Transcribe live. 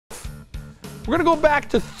We're going to go back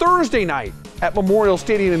to Thursday night at Memorial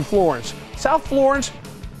Stadium in Florence. South Florence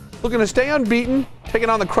looking to stay unbeaten, taking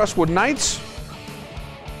on the Crestwood Knights.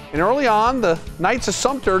 And early on, the Knights of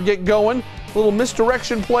Sumter get going. A little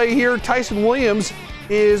misdirection play here. Tyson Williams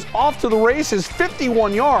is off to the races,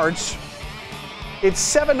 51 yards. It's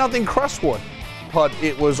 7-0 Crestwood. But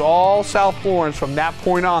it was all South Florence from that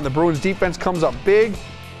point on. The Bruins defense comes up big.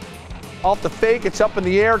 Off the fake, it's up in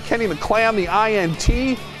the air. Kenny McClam, the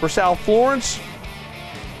INT for South Florence.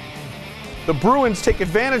 The Bruins take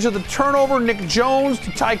advantage of the turnover. Nick Jones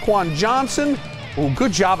to Tyquan Johnson. Oh,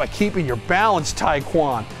 good job of keeping your balance,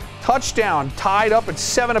 Tyquan. Touchdown, tied up at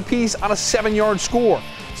 7 apiece on a 7-yard score.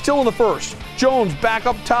 Still in the first. Jones back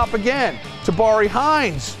up top again. Tabari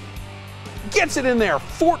Hines gets it in there.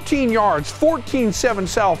 14 yards, 14-7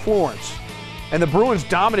 South Florence. And the Bruins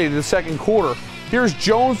dominated the second quarter. Here's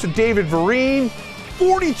Jones to David Vereen,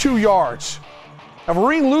 42 yards. Now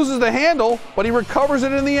Vereen loses the handle, but he recovers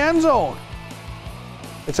it in the end zone.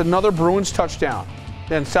 It's another Bruins touchdown.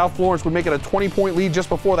 Then South Florence would make it a 20-point lead just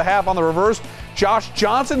before the half on the reverse. Josh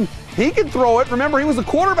Johnson, he can throw it. Remember, he was the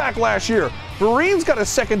quarterback last year. Vereen's got a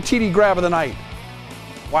second TD grab of the night.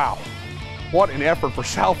 Wow, what an effort for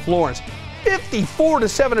South Florence.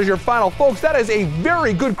 54-7 is your final, folks. That is a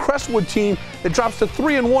very good Crestwood team that drops to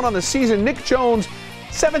 3-1 on the season. Nick Jones,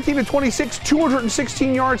 17-26,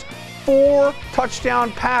 216 yards, 4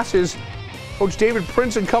 touchdown passes. Coach David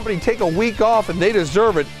Prince and company take a week off, and they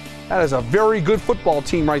deserve it. That is a very good football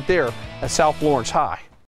team right there at South Florence High.